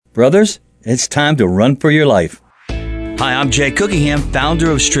Brothers, it's time to run for your life. Hi, I'm Jay Cookingham, founder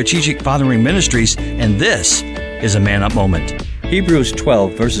of Strategic Fathering Ministries, and this is a Man Up Moment. Hebrews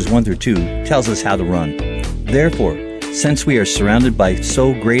 12, verses 1 through 2 tells us how to run. Therefore, since we are surrounded by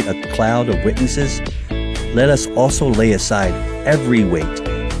so great a cloud of witnesses, let us also lay aside every weight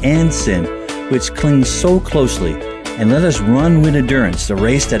and sin which clings so closely, and let us run with endurance the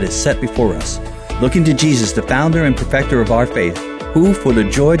race that is set before us, looking to Jesus, the founder and perfecter of our faith, who for the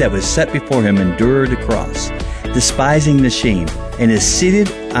joy that was set before him endured the cross, despising the shame, and is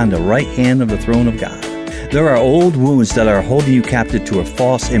seated on the right hand of the throne of God. There are old wounds that are holding you captive to a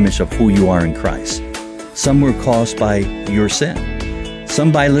false image of who you are in Christ. Some were caused by your sin,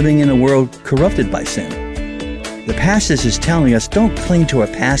 some by living in a world corrupted by sin. The passage is telling us don't cling to a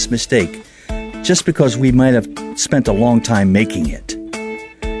past mistake just because we might have spent a long time making it.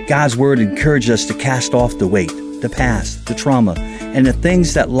 God's word encourages us to cast off the weight, the past, the trauma, and the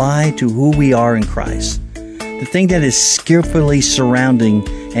things that lie to who we are in Christ. The thing that is skillfully surrounding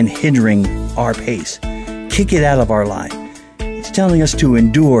and hindering our pace. Kick it out of our life. It's telling us to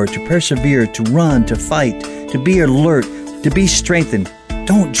endure, to persevere, to run, to fight, to be alert, to be strengthened.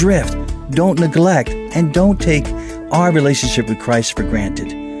 Don't drift, don't neglect, and don't take our relationship with Christ for granted.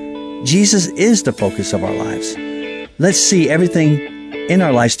 Jesus is the focus of our lives. Let's see everything in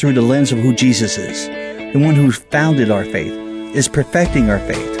our lives through the lens of who Jesus is. The one who founded our faith, is perfecting our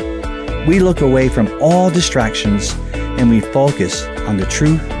faith. We look away from all distractions and we focus on the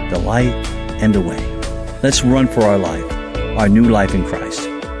truth, the light, and the way. Let's run for our life, our new life in Christ.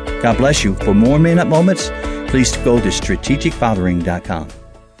 God bless you. For more Man Up Moments, please go to strategicfathering.com.